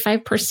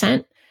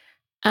 95%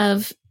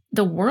 of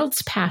the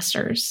world's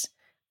pastors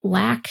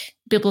lack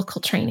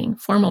biblical training,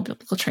 formal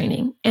biblical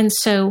training. And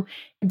so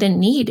the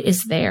need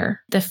is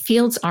there. The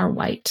fields are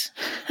white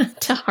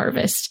to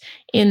harvest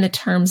in the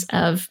terms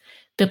of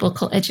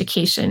biblical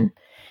education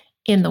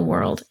in the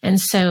world. And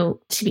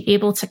so to be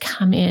able to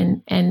come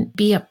in and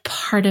be a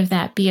part of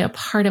that, be a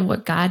part of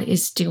what God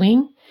is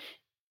doing,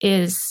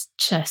 is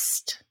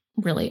just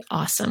really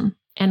awesome.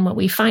 And what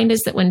we find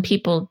is that when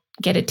people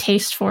get a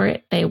taste for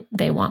it,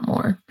 they want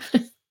more.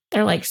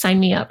 They're like, sign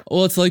me up.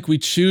 Well, it's like we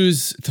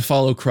choose to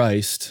follow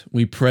Christ.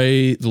 We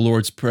pray the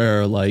Lord's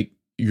Prayer, like,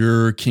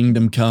 your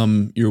kingdom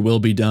come, your will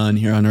be done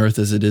here on earth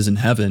as it is in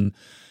heaven.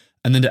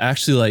 And then to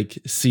actually like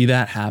see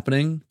that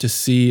happening, to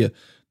see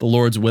the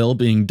Lord's will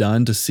being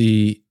done, to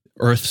see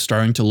earth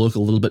starting to look a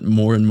little bit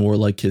more and more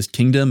like his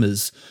kingdom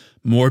as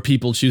more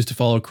people choose to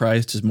follow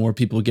Christ, as more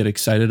people get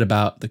excited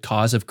about the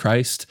cause of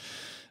Christ.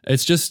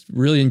 It's just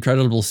really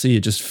incredible to see.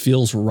 It just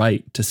feels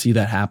right to see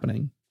that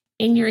happening.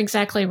 And you're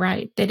exactly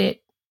right, that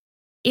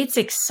it's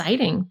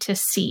exciting to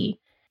see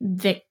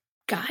that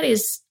God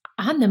is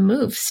on the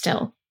move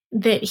still,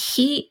 that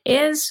he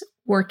is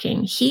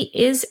working, he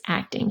is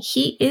acting,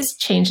 he is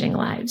changing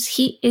lives,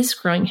 he is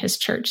growing his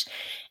church.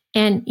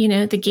 And,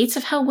 the gates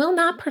of hell will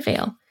not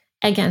prevail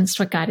against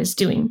what God is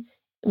doing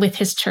with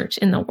his church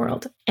in the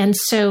world. And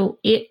so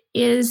it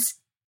is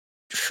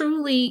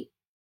truly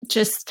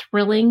just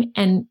thrilling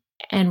and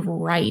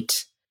right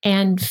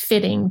and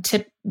fitting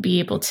to be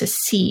able to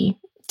see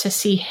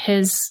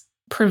his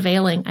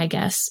prevailing, I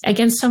guess,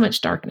 against so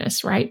much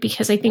darkness, right?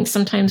 Because I think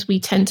sometimes we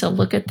tend to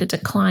look at the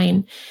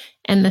decline,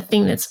 and the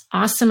thing that's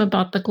awesome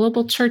about the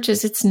global church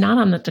is it's not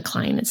on the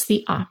decline, it's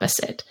the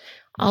opposite.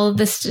 All of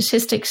the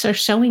statistics are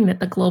showing that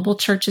the global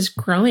church is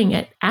growing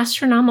at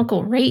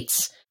astronomical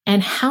rates.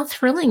 And how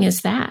thrilling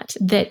is that?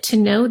 That to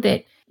know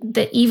that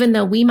even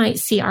though we might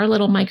see our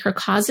little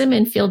microcosm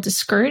and feel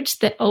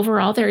discouraged, that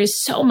overall there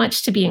is so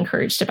much to be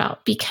encouraged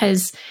about,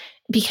 because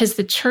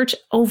the church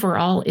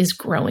overall is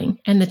growing,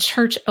 and the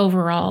church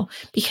overall,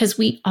 because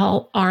we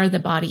all are the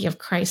body of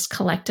Christ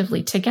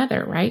collectively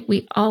together, right?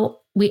 We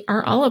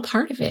are all a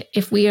part of it.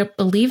 If we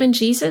believe in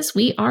Jesus,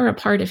 we are a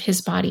part of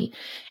his body.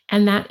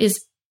 And that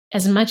is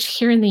as much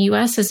here in the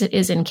US as it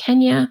is in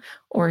Kenya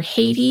or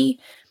Haiti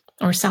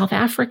or South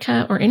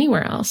Africa or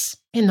anywhere else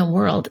in the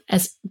world.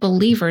 As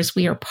believers,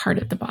 we are part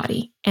of the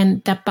body,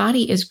 and that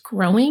body is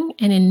growing.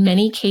 And in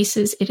many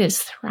cases, it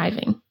is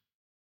thriving.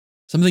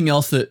 Something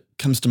else that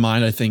comes to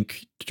mind, I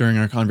think, during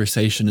our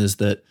conversation is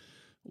that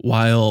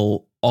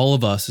while all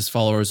of us as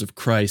followers of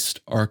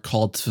Christ are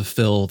called to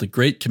fulfill the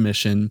Great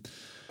Commission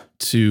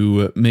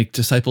to make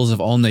disciples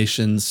of all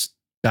nations,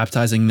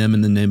 baptizing them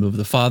in the name of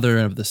the Father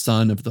and of the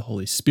Son, of the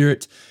Holy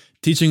Spirit,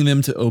 teaching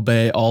them to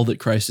obey all that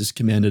Christ has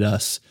commanded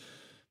us.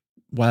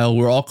 While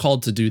we're all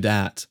called to do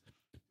that,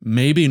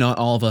 maybe not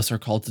all of us are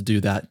called to do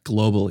that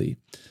globally.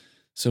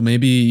 So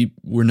maybe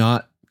we're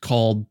not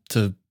called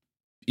to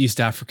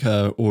East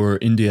Africa or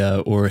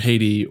India or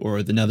Haiti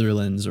or the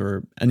Netherlands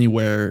or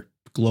anywhere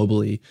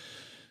globally.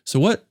 So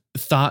what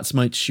thoughts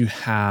might you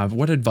have?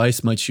 What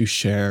advice might you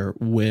share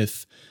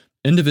with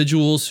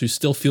individuals who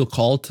still feel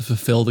called to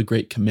fulfill the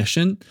Great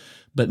Commission,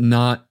 but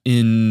not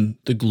in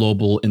the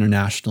global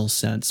international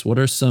sense? What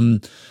are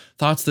some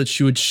thoughts that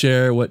you would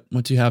share? What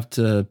do you have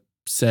to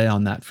say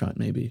on that front,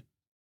 maybe?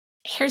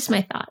 Here's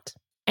my thought.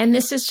 And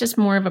this is just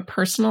more of a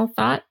personal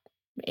thought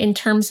in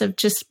terms of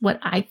just what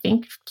I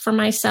think for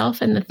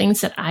myself and the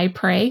things that I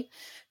pray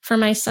for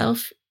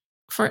myself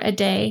for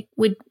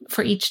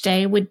each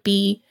day would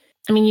be,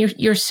 I mean,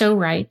 you're so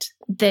right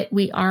that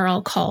we are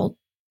all called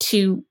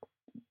to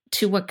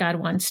what God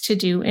wants to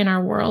do in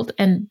our world.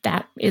 And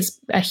that is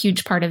a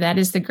huge part of that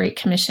is the Great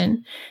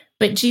Commission.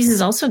 But Jesus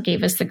also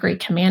gave us the Great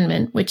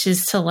Commandment, which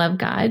is to love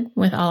God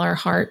with all our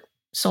heart,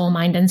 soul,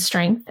 mind, and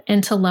strength,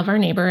 and to love our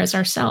neighbor as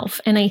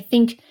ourselves. And I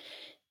think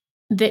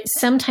that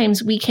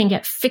sometimes we can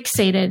get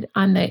fixated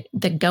on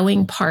the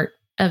going part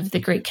of the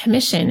Great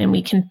Commission, and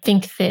we can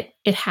think that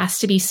it has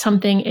to be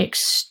something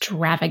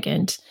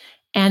extravagant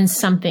and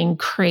something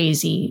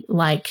crazy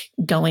like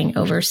going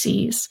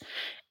overseas.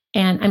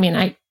 And I mean,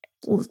 I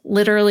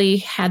literally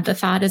had the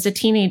thought as a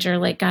teenager,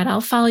 like, God,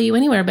 I'll follow you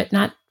anywhere, but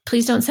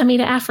please don't send me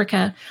to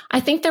Africa. I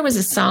think there was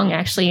a song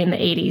actually in the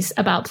 80s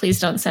about please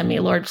don't send me,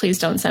 Lord, please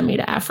don't send me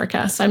to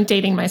Africa. So I'm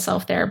dating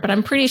myself there, but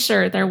I'm pretty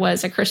sure there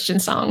was a Christian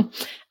song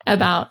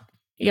about,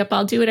 yep,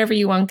 I'll do whatever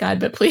you want, God,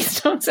 but please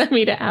don't send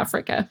me to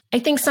Africa. I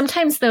think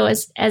sometimes though,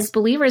 as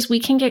believers, we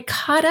can get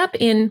caught up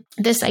in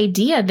this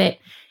idea that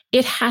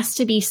it has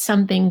to be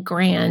something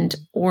grand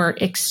or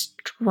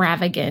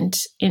extravagant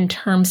in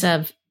terms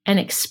of an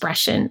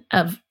expression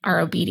of our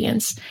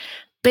obedience.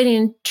 But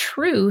in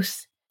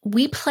truth,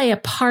 we play a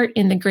part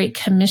in the Great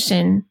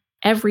Commission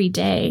every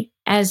day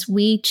as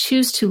we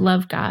choose to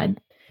love God,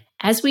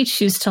 as we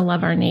choose to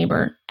love our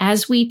neighbor,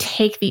 as we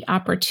take the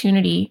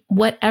opportunity,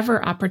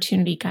 whatever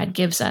opportunity God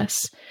gives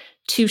us,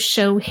 to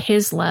show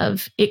his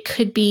love. It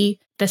could be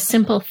the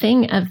simple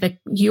thing of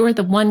you're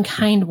the one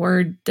kind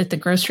word that the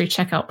grocery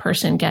checkout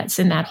person gets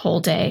in that whole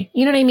day.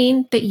 You know what I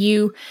mean?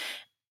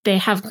 They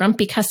have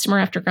grumpy customer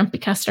after grumpy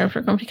customer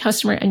after grumpy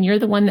customer, and you're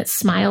the one that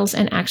smiles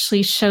and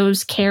actually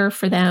shows care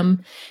for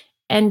them.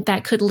 And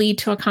that could lead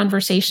to a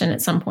conversation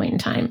at some point in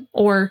time.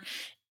 Or,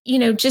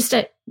 just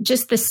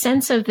the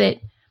sense of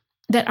that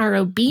our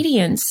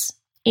obedience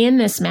in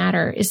this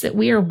matter is that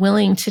we are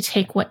willing to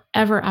take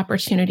whatever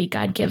opportunity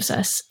God gives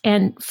us.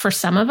 And for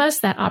some of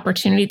us, that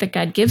opportunity that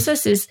God gives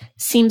us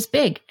seems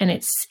big, and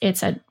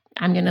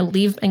I'm going to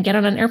leave and get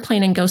on an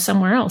airplane and go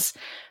somewhere else.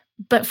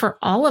 But for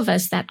all of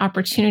us, that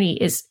opportunity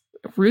is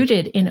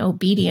rooted in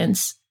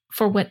obedience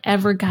for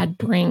whatever God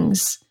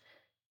brings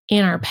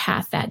in our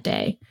path that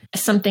day.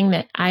 Something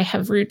that I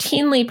have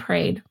routinely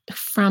prayed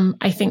from,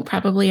 I think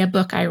probably a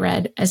book I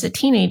read as a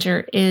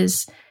teenager,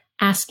 is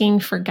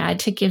asking for God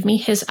to give me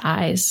his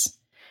eyes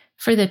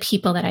for the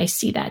people that I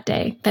see that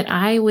day, that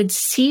I would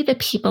see the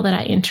people that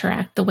I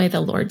interact the way the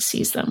Lord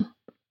sees them,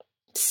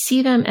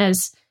 see them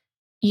as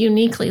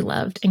uniquely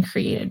loved and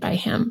created by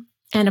him,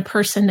 and a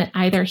person that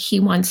either he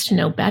wants to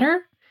know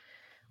better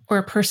or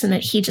a person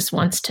that he just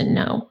wants to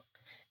know.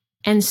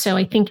 And so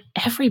I think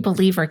every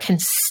believer can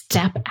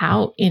step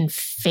out in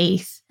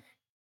faith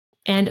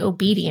and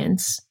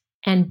obedience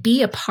and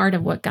be a part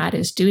of what God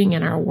is doing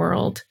in our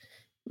world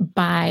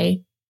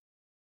by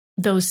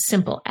those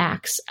simple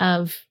acts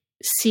of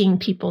seeing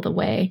people the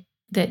way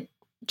that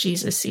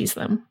Jesus sees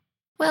them.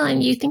 Well,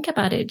 and you think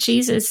about it,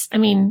 Jesus,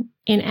 in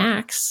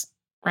Acts,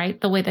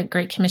 right, the way the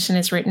Great Commission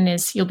is written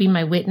is, you'll be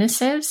my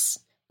witnesses.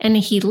 And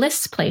he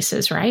lists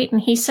places, right? And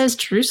he says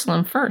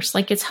Jerusalem first,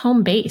 like it's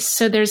home base.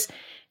 So there's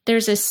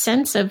a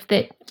sense of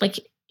that, like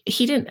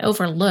he didn't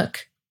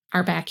overlook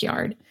our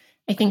backyard.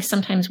 I think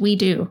sometimes we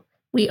do.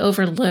 We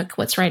overlook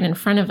what's right in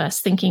front of us,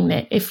 thinking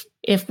that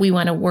if we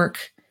want to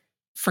work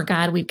for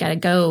God, we've got to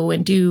go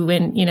and do,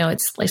 and,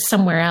 it's like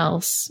somewhere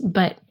else,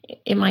 but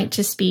it might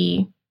just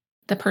be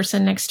the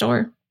person next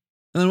door.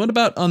 And then what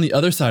about on the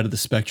other side of the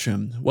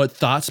spectrum? What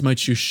thoughts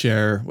might you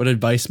share? What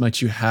advice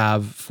might you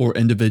have for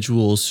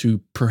individuals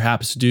who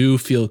perhaps do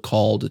feel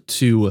called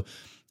to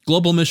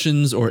global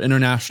missions or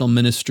international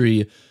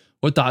ministry?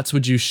 What thoughts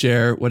would you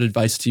share? What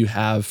advice do you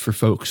have for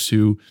folks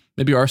who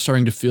maybe are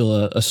starting to feel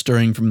a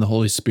stirring from the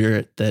Holy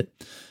Spirit that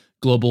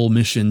global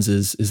missions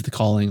is the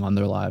calling on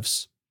their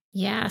lives?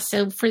 Yeah.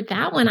 So for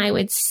that one, I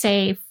would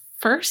say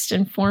first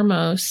and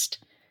foremost,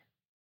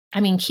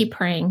 keep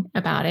praying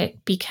about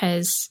it,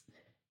 because,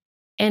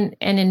 and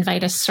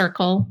invite a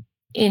circle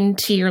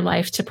into your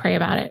life to pray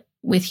about it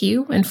with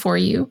you and for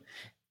you,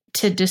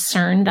 to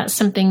discern. That's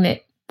something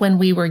that when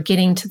we were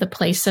getting to the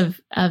place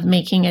of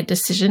making a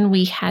decision,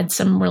 we had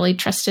some really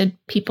trusted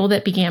people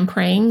that began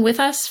praying with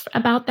us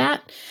about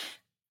that,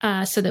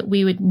 so that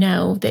we would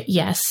know that,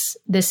 yes,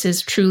 this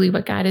is truly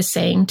what God is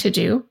saying to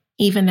do.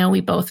 Even though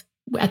we both,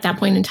 at that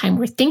point in time,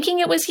 were thinking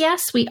it was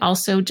yes, we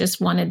also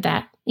just wanted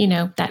that,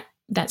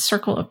 that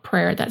circle of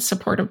prayer, that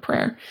support of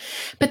prayer.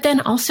 But then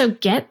also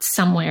get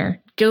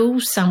somewhere, go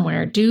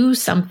somewhere, do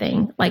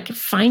something, like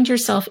find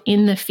yourself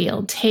in the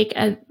field.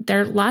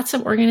 There are lots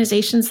of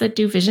organizations that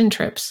do vision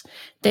trips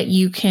that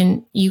you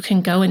can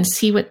go and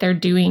see what they're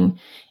doing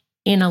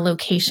in a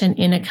location,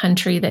 in a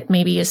country that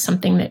maybe is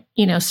something that,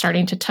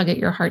 starting to tug at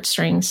your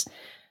heartstrings,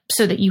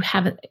 so that you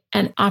have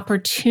an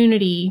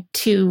opportunity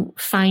to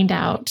find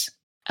out,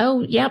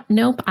 oh, yep,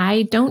 nope,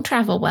 I don't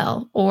travel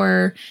well,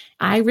 or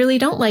I really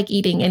don't like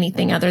eating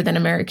anything other than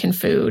American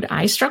food.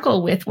 I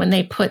struggle with when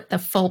they put the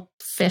full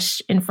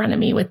fish in front of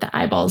me with the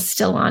eyeballs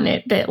still on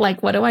it, that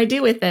like, what do I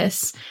do with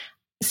this?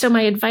 So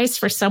my advice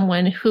for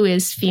someone who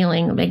is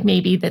feeling like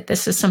maybe that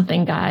this is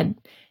something God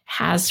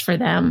has for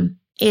them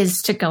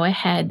is to go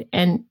ahead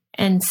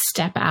and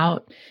step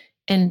out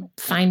and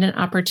find an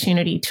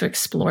opportunity to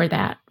explore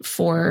that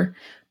for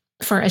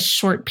a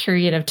short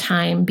period of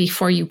time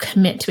before you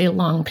commit to a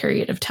long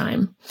period of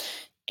time.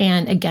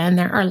 And again,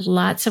 there are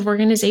lots of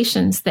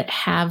organizations that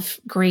have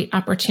great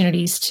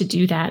opportunities to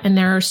do that. And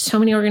there are so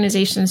many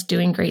organizations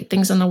doing great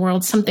things in the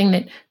world. Something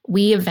that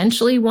we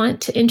eventually want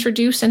to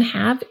introduce and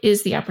have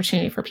is the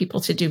opportunity for people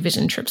to do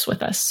vision trips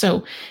with us.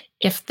 So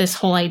if this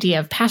whole idea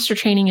of pastor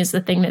training is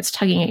the thing that's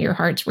tugging at your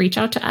hearts, reach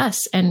out to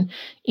us, and,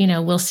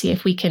 we'll see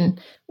if we can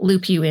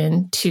loop you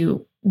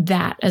into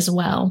that as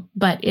well.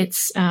 But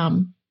it's,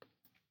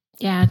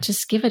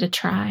 just give it a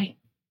try,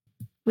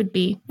 would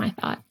be my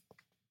thought.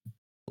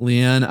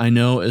 Leanne, I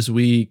know as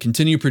we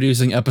continue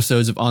producing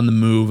episodes of On the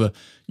Move,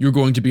 you're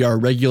going to be our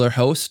regular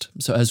host.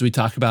 So as we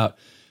talk about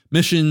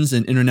missions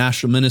and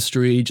international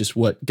ministry, just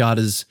what God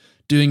is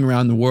doing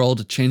around the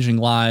world, changing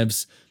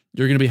lives,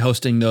 you're going to be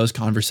hosting those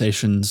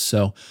conversations.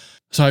 So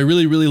So I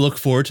really, really look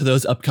forward to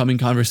those upcoming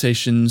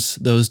conversations,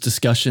 those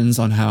discussions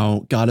on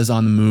how God is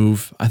on the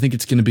move. I think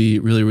it's going to be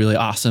really, really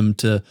awesome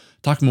to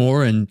talk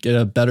more and get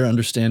a better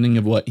understanding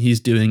of what he's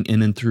doing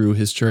in and through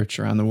his church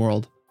around the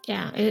world.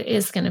 Yeah, it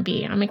is going to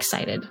be. I'm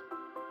excited.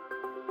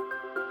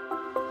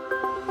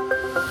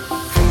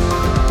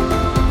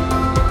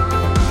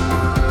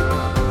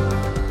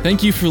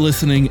 Thank you for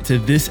listening to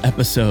this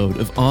episode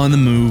of On the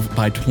Move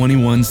by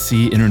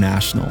 21C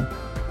International.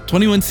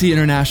 21C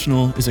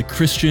International is a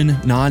Christian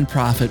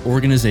nonprofit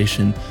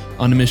organization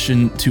on a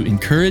mission to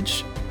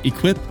encourage,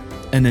 equip,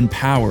 and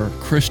empower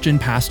Christian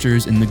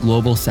pastors in the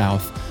global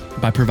South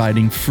by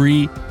providing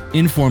free,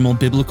 informal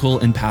biblical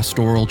and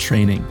pastoral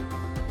training.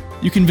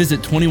 You can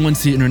visit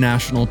 21C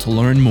International to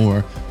learn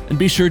more, and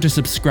be sure to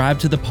subscribe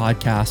to the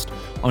podcast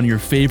on your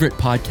favorite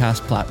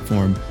podcast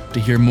platform to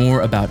hear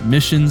more about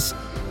missions,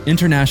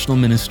 international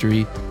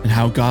ministry, and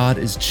how God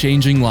is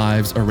changing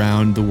lives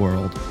around the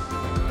world.